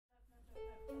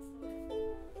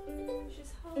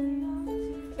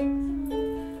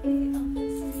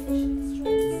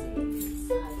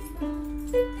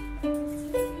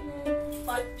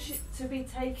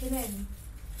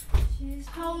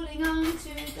holding on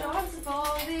to doors of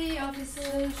all the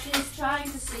offices. She's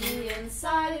trying to see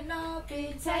inside and not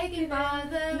be taken by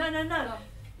the... No.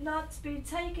 Not to be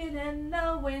taken in,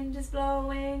 the wind is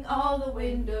blowing all the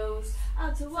windows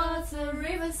out towards the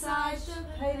riverside. The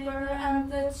paper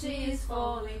and the cheese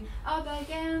falling up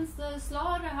against the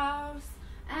slaughterhouse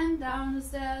and down the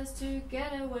stairs to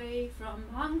get away from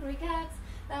hungry cats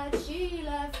that she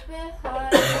left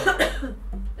behind.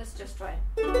 Let's just try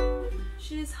it.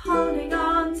 She's holding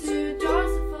on to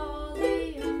doors of all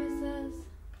the offices.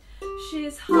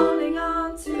 She's holding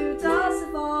on to doors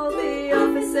of all the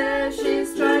offices.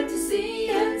 She's trying to see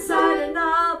inside and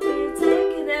not be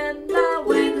taken in. The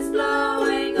wind is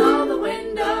blowing all the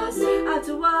windows out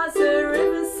towards the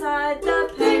riverside.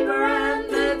 The paper and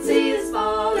the tea is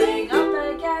falling up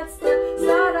against the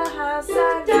slaughterhouse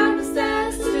and down the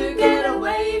stairs to get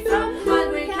away from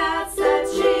hungry cats that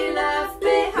she left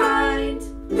behind.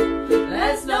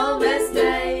 There's no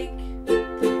mistake,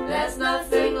 there's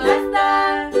nothing left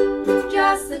there.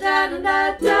 Just the dead and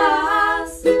the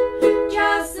dust.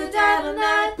 Just the dead and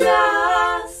the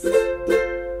dust.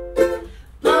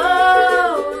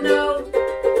 Oh no.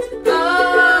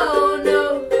 Oh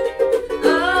no.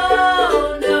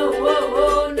 Oh no.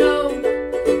 Oh no.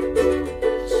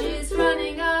 She's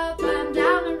running up and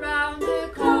down and round the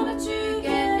corner to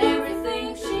get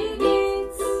everything she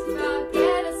needs.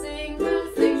 Forget a single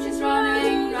thing. She's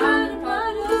running round the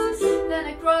puddles, then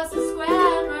across the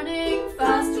square, running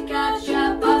fast to catch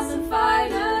a bus and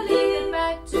finally get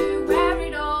back to where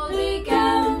it all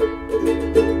began.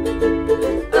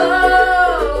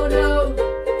 Oh no.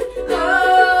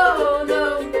 Oh no.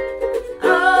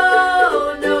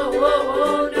 Oh no.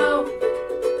 Oh no.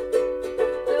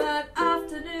 That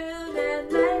afternoon in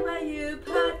May where you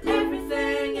put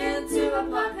everything into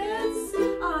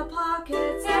our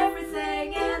pockets,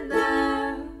 everything in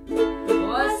there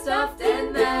was stuffed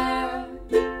in there.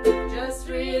 Just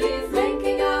really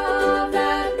thinking of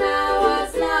that now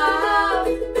as love,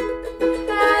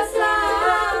 as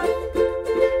love,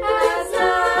 as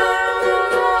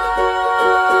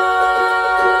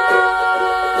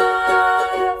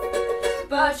love.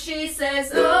 But she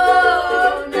says,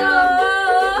 oh no,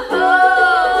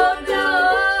 oh no,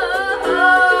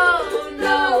 oh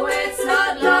no, it's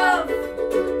not love.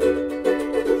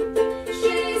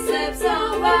 She slips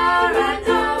over and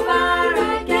over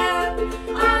again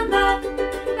on that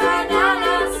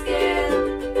banana skin.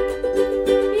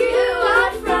 You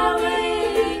are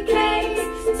throwing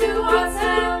cakes towards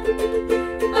her,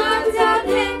 but don't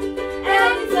hit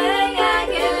anything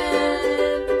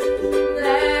again.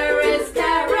 There is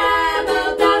caramel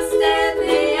dust in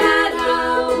the air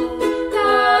now,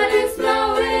 but it's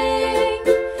blowing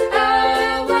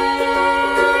away.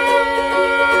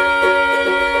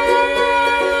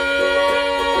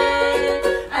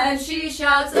 And she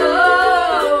shouts,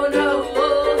 oh no,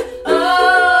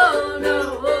 oh no,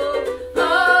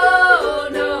 oh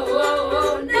no,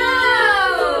 oh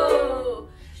no.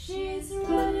 She's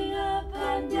running up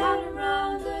and down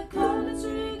around the corner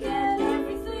to get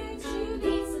everything she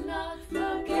needs and not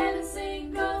forget a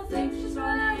single thing. She's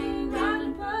running round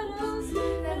in puddles,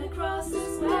 then across the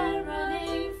square,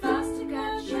 running fast to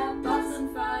catch a bus and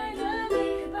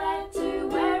finally get back to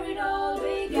where it all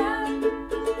began.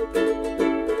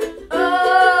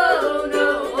 Oh no,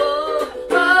 oh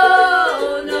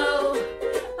no,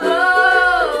 oh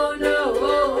no,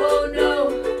 oh no.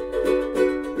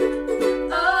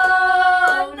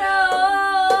 Oh no,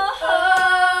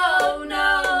 oh no,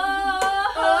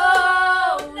 oh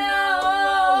no,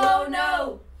 oh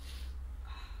no.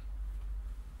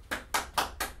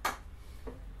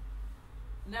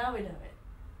 Now we know it.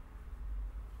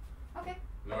 Okay.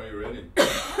 Now you're ready.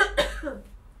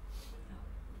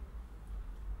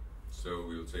 So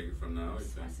we'll take it from now, you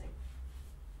think?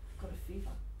 Got a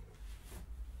fever.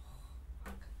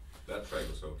 That track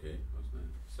was okay, wasn't it?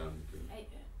 Sounded good.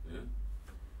 Yeah?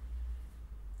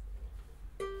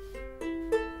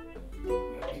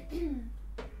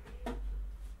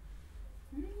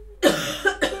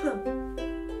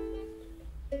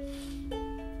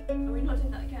 Are we not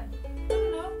doing that again? I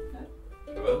don't know. No?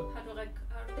 Well, Har du recorded?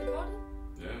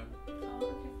 yeah. Oh,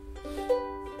 okay.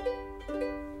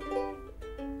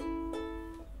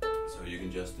 So you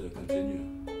can just continue.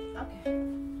 Okay.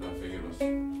 I think it was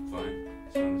fine.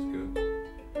 Sounds good.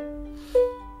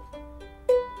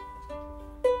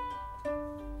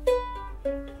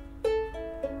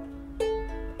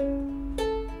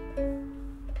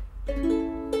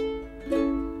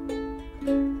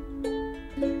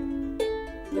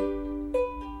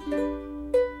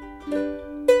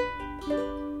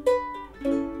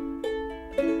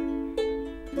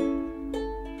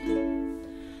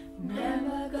 Never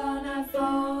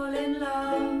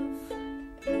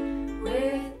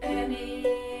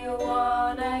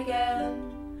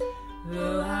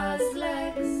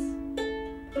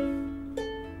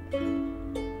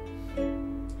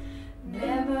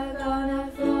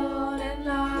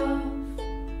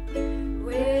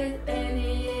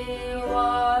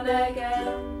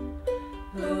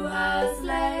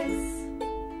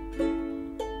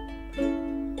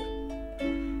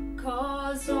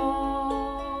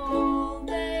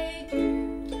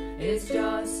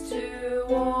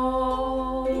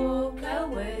walk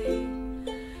away,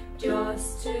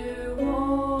 just to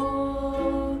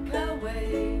walk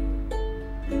away.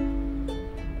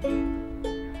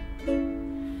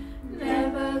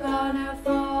 Never gonna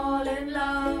fall in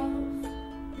love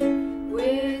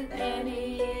with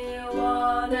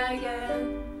anyone again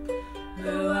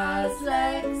who has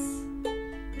legs,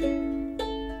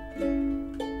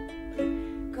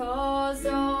 'cause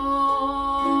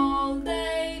all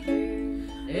they do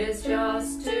is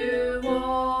just to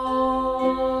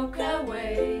walk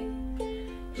away,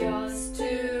 just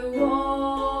to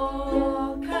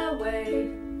walk away.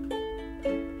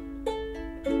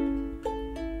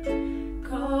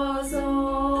 'Cause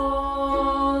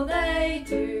all they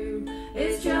do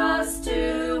is just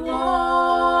to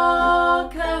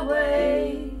walk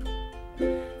away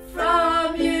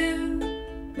from you.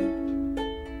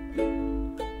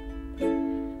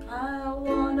 I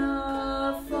wanna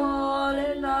fall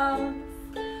in love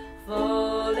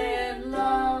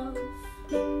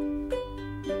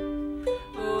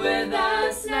with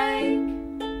a snake.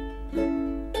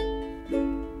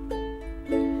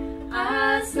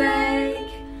 A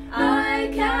snake I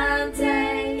can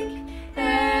take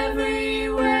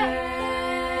everywhere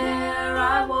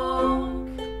I walk.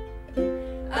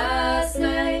 A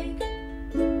snake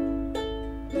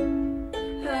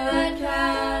that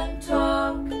can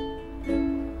talk.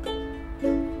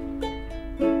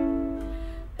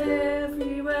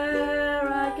 Everywhere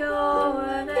I go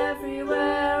and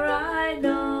everywhere I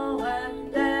know,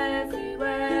 and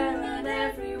everywhere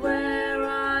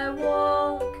I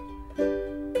walk.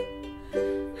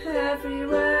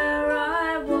 Everywhere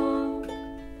I walk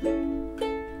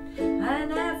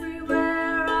and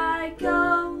everywhere I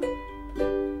go,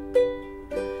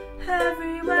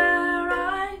 everywhere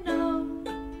I know,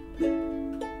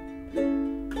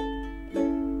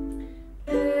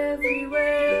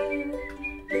 everywhere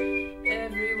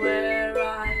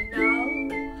I know,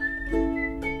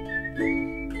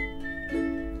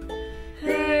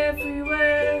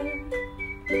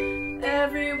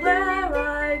 everywhere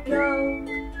I go.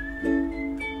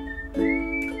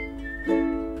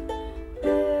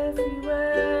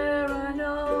 Everywhere I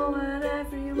know and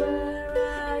everywhere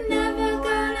I Never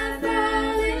gonna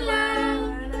fall in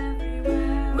love and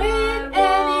everywhere with I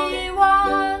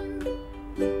anyone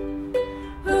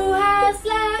who has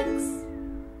legs.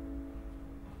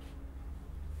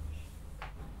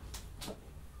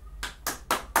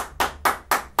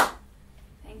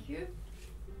 Thank you.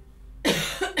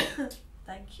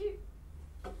 Thank you.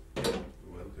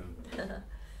 You're welcome.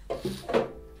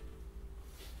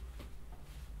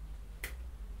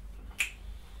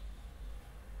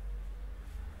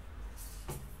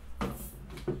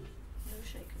 No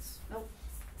shakers. Nope.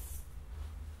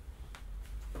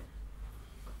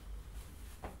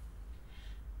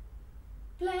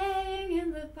 Playing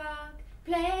in the park,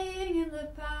 playing in the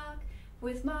park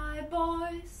with my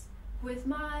boys, with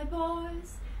my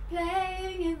boys.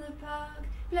 Playing in the park,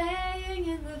 playing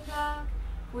in the park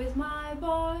with my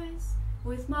boys,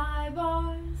 with my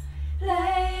boys.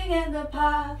 Playing in the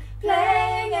park,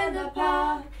 playing in the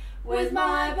park with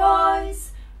my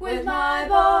boys, with my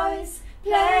boys.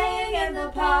 Playing in the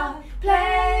park,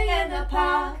 playing in the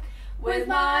park with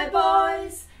my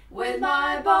boys, with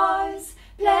my boys.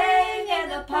 Playing in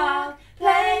the park,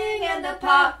 playing in the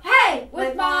park, hey,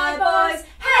 with my boys,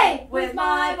 hey, with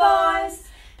my boys.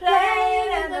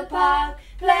 Playing in the park,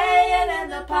 playing in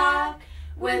the park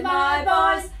with my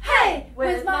boys, hey,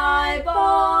 with my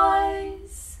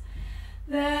boys.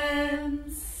 Then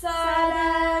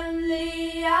suddenly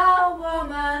a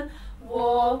woman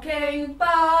walking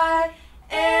by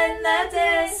in the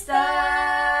distance.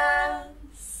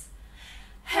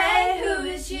 Hey, who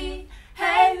is she?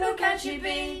 Hey, who can she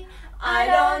be? I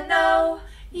don't know,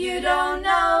 you don't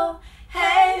know.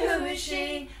 Hey, who is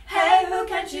she? Hey, who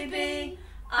can she be?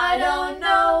 I don't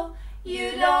know,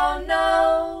 you don't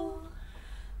know.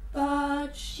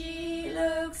 But she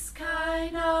looks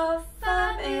kind of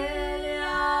familiar.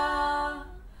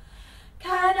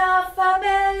 Kind of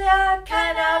familiar,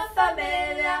 kind of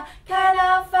familiar, kind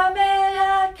of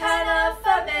familiar, kind of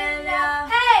familiar.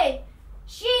 Hey,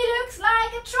 she looks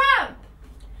like a tramp.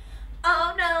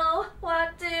 Oh no,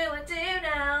 what do I do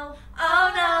now?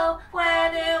 Oh no,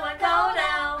 where do I go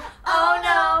now? Oh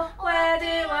no, where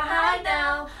do I hide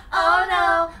now? Oh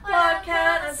no, what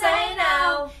can I say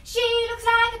now? She looks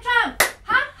like a tramp.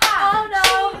 Ha ha.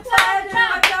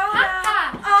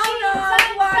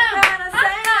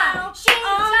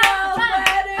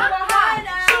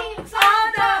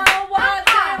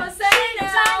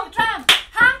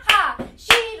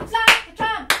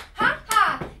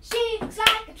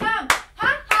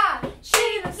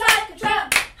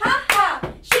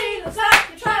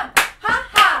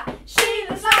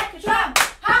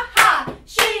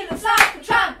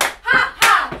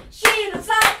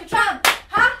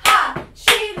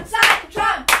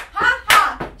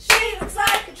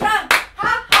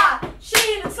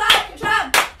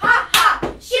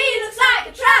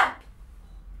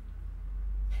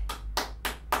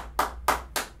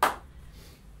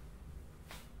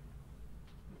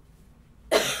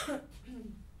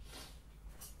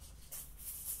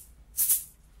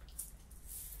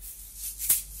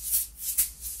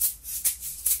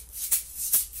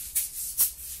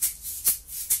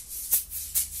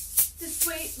 The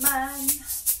sweet man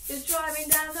is driving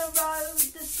down the road.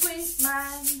 The sweet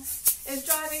man is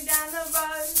driving down the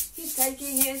road. He's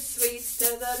taking his sweets to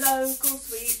the local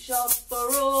sweet shop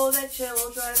for all the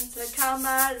children to come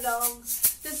along.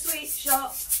 The sweet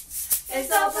shop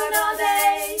is open all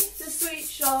day. The sweet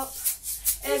shop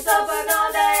is open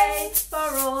all day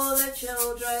for all the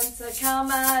children to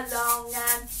come along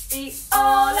and eat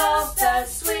all of the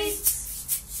sweets.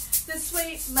 The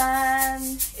sweet man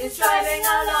is driving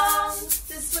along.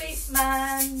 The sweet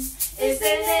man is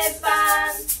in his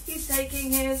van. He's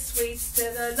taking his sweets to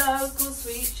the local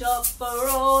sweet shop for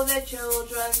all the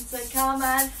children to come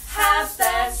and have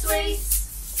their sweets.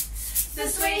 The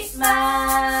sweet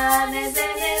man is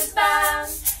in his van,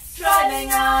 driving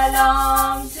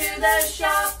along to the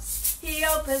shops. He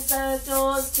opens the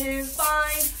doors to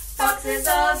find boxes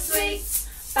of sweets,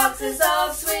 boxes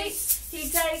of sweets. He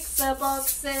takes the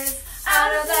boxes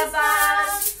out of the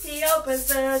van. He opens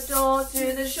the door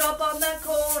to the shop on the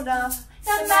corner.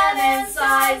 The man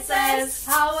inside says,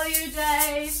 "How are you,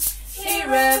 Dave?" He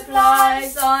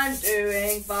replies, "I'm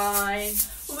doing fine.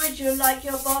 Would you like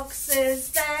your boxes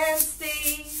then,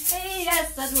 Steve?"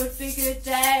 Yes, that would be good,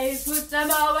 Dave. Put them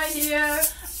over here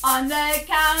on the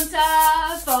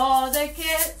counter for the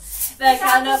kids. The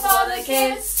counter for the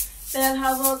kids. They'll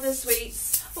have all the sweets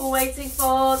waiting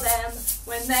for them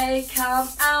when they come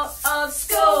out of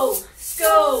school.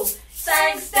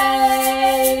 Thanks,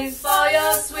 Dave, for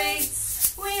your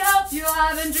sweets. We hope you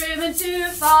haven't driven too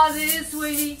far this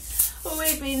week.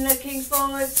 We've been looking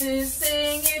forward to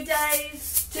seeing you, Dave.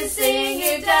 To seeing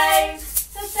you, Dave.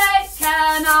 So take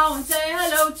care now and say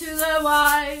hello to the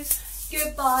wife.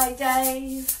 Goodbye,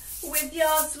 Dave, with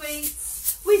your sweets.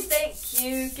 We think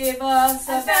you give us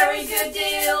a very good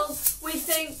deal. We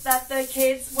think that the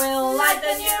kids will like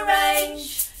the new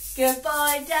range.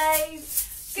 Goodbye, Dave.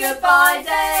 Goodbye,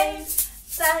 Dave.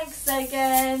 Thanks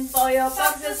again for your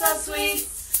boxes of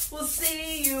sweets. We'll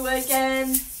see you again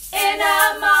in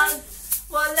a month.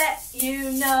 We'll let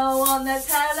you know on the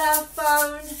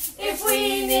telephone if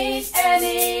we need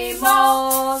any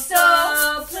more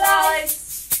supplies.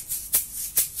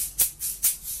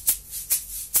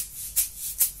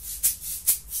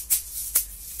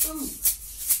 Ooh.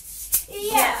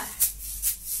 Yeah.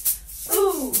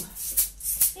 Ooh.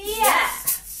 Yeah.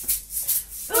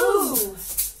 Ooh.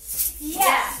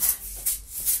 Yeah.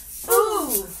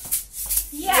 Ooh.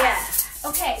 Yeah.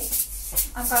 Okay,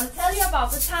 I'm gonna tell you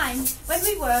about the time when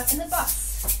we were in the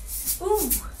bus. Ooh.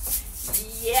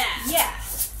 Yeah. Yeah.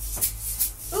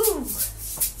 Ooh.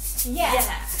 Yeah.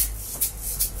 Yeah.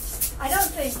 I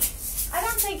don't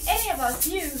think any of us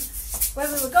knew where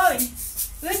we were going.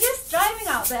 We were just driving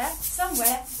out there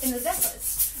somewhere in the desert.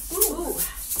 Ooh.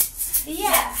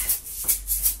 Yeah.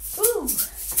 Ooh.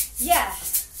 Yeah.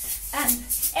 And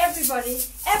everybody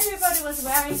was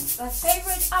wearing their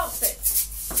favorite outfit.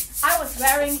 I was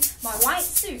wearing my white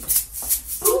suit.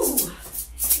 Ooh.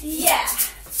 Yeah.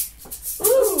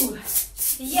 Ooh.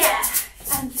 Yeah.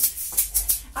 And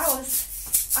I was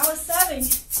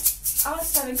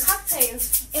serving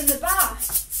cocktails in the bar.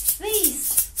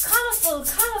 These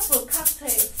colorful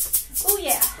cocktails. Oh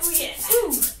yeah. Oh yeah.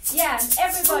 Ooh. Yeah, and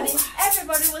everybody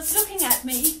was looking at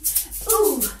me.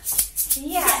 Ooh.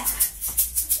 Yeah.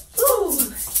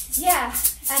 Ooh. Yeah.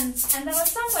 And there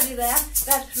was somebody there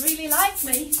that really liked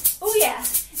me. Oh yeah.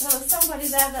 There was somebody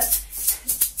there that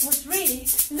was really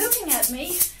looking at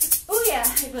me. Oh yeah,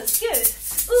 it was good.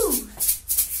 Ooh.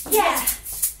 Yeah.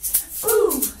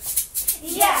 Ooh.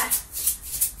 Yeah.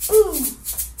 Ooh.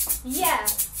 Yeah.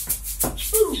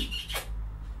 Ooh.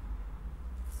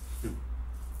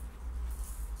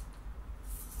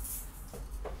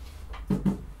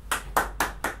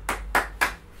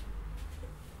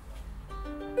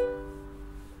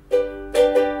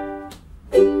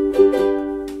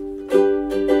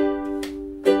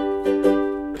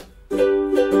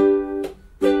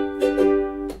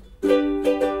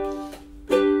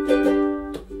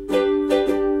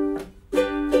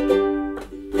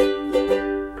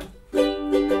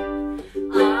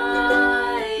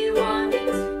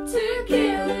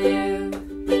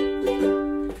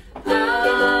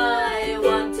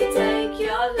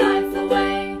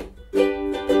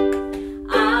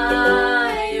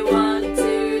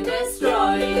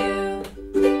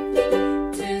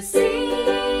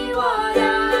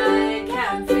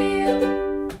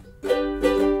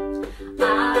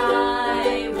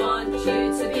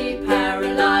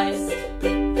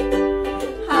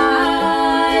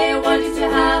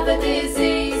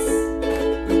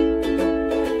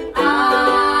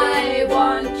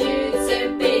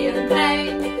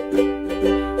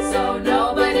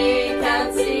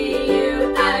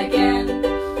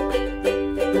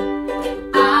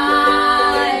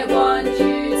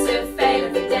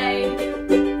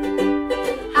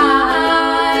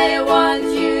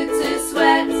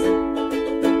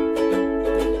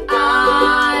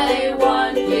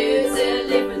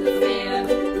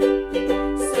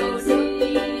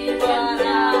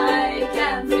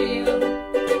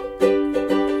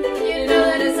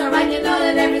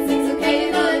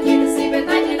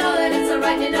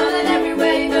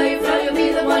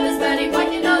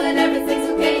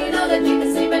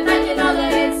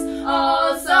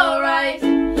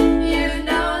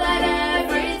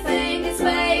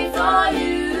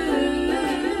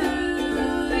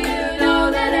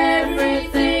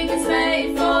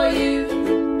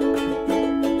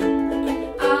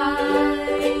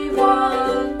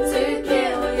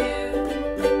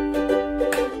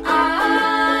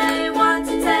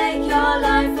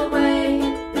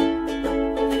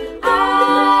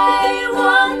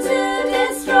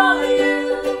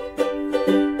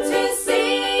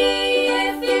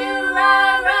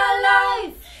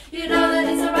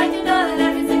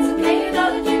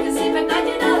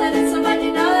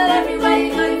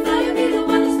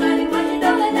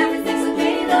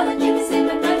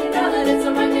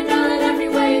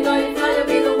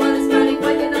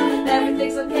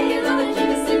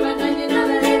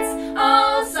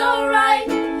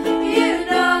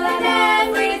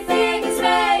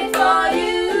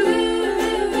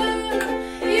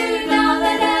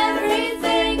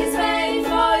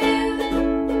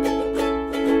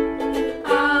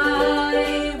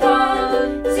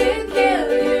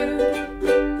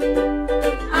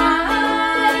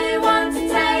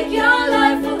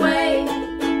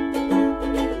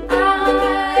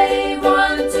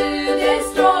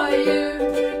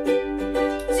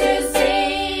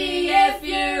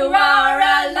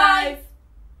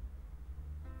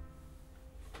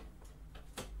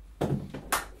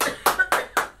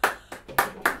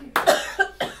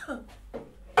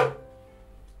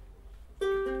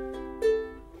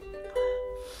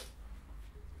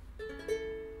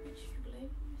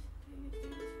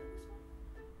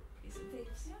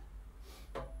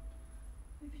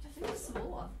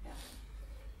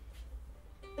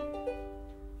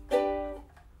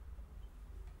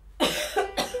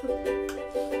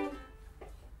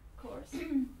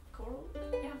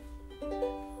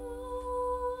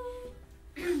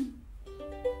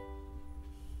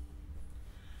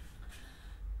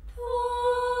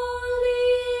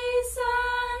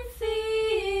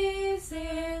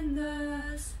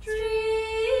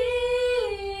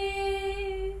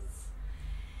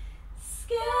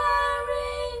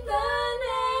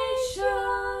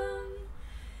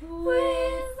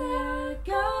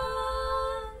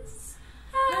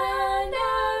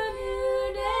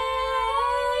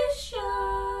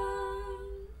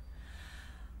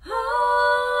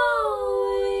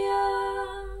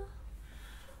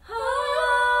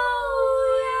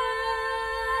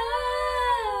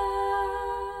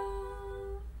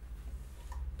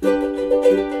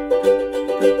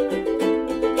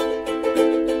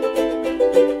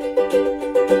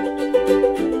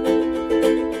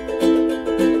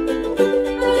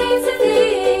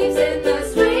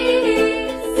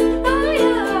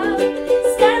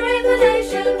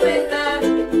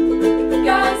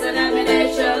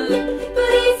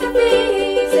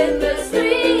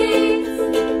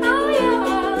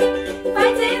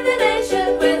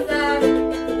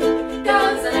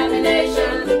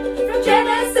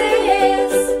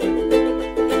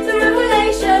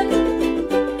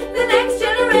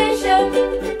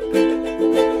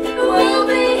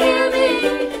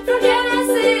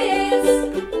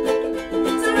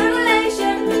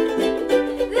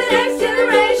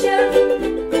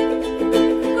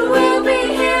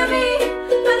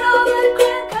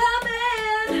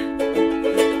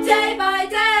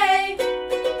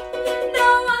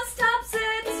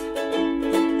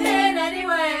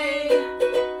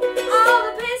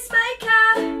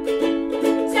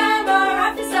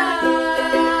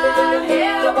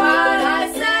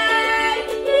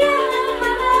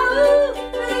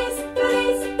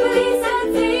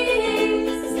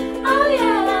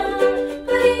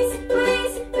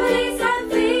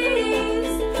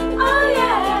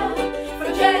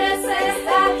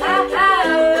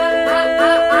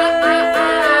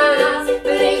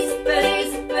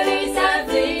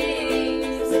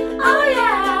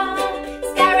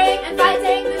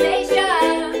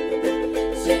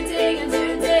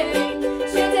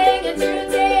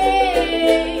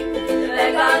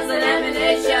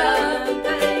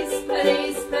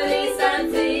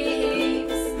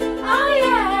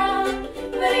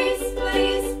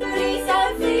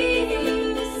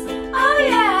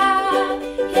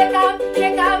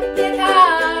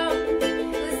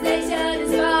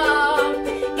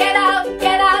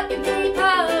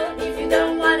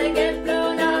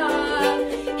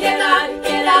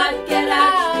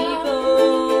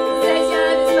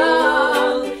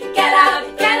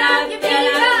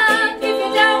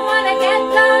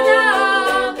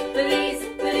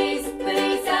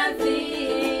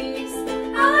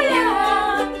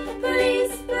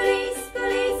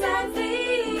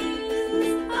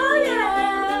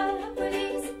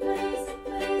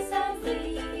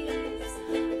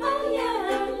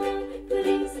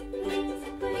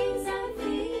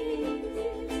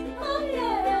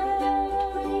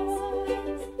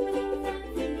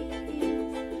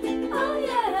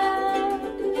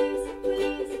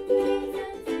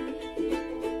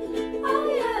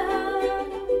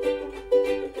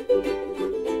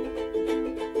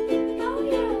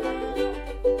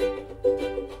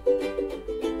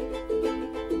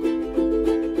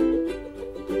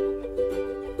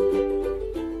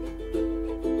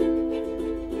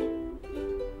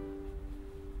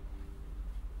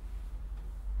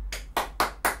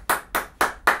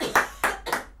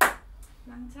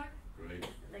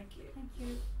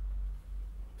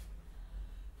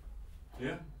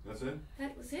 Yeah, that's it.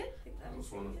 That was it. I think That was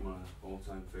it. one of my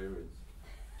all-time favorites.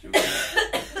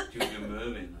 Julia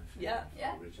Merlin, I think. Yeah.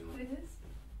 Yeah. Original. It is.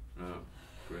 Yeah,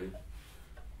 great.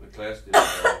 My class did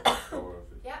a cover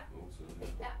of it. Yeah. Also.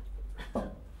 Yeah.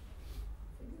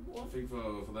 I think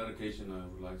for that occasion I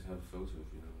would like to have a photo of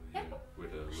you know, Yeah.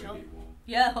 with a Sure. reggae wall.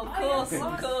 Yeah, of Oh, course,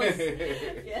 yeah, of course.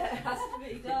 Yeah, it has to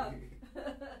be done.